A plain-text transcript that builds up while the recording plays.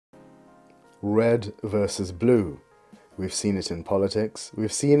red versus blue. We've seen it in politics,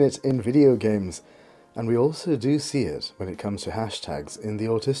 we've seen it in video games, and we also do see it when it comes to hashtags in the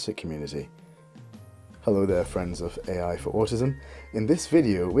autistic community. Hello there, friends of Ai4Autism. In this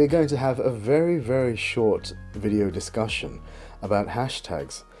video, we're going to have a very short video discussion about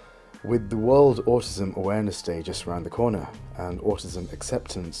hashtags. With the World Autism Awareness Day just around the corner and Autism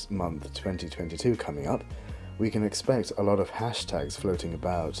Acceptance Month 2022 coming up, we can expect a lot of hashtags floating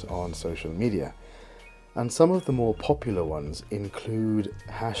about on social media. And some of the more popular ones include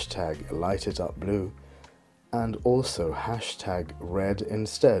hashtag LightItUpBlue and also hashtag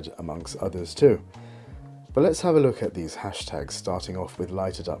RedInstead, amongst others too. But let's have a look at these hashtags, starting off with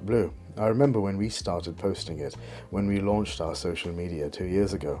LightItUpBlue. I remember when we started posting it, when we launched our social media 2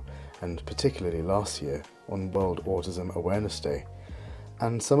 years ago, and particularly last year on World Autism Awareness Day.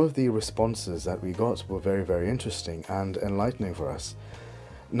 And some of the responses that we got were very interesting and enlightening for us.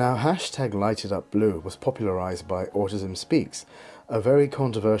 Now, hashtag LightItUpBlue was popularized by Autism Speaks, a very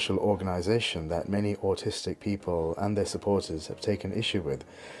controversial organization that many autistic people and their supporters have taken issue with,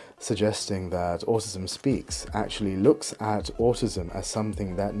 suggesting that Autism Speaks actually looks at autism as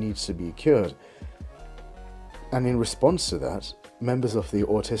something that needs to be cured. And in response to that, members of the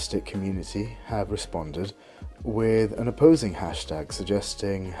autistic community have responded with an opposing hashtag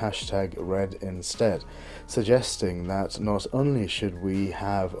suggesting hashtag RedInstead, suggesting that not only should we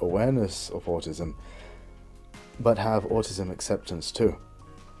have awareness of autism, but have autism acceptance too.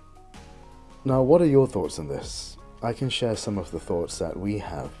 Now, what are your thoughts on this? I can share some of the thoughts that we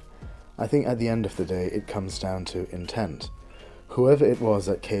have. I think at the end of the day, it comes down to intent. Whoever it was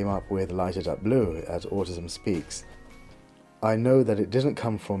that came up with LightItUpBlue at Autism Speaks, I know that it didn't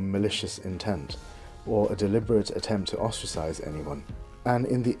come from malicious intent or a deliberate attempt to ostracize anyone. And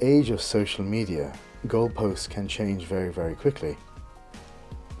in the age of social media, goalposts can change very quickly.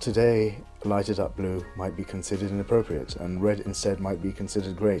 Today, LightItUpBlue might be considered inappropriate and RedInstead might be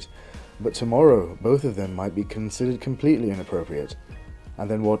considered great, but tomorrow both of them might be considered completely inappropriate. And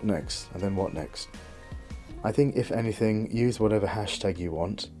then what next? And then what next? I think if anything, use whatever hashtag you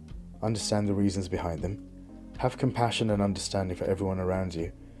want, understand the reasons behind them, have compassion and understanding for everyone around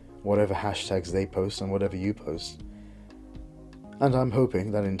you, whatever hashtags they post and whatever you post. And I'm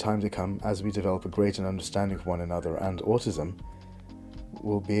hoping that in time to come, as we develop a greater understanding of one another and autism,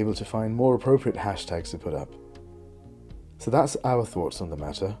 we'll be able to find more appropriate hashtags to put up. So that's our thoughts on the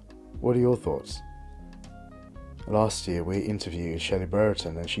matter. What are your thoughts? Last year we interviewed Shelley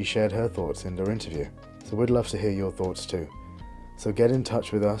Brereton and she shared her thoughts in her interview. So we'd love to hear your thoughts too. So get in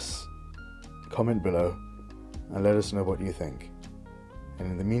touch with us, comment below, and let us know what you think. And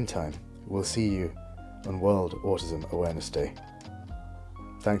in the meantime, we'll see you on World Autism Awareness Day.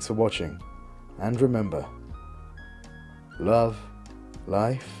 Thanks for watching, and remember, love,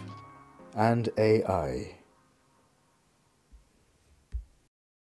 life, and AI.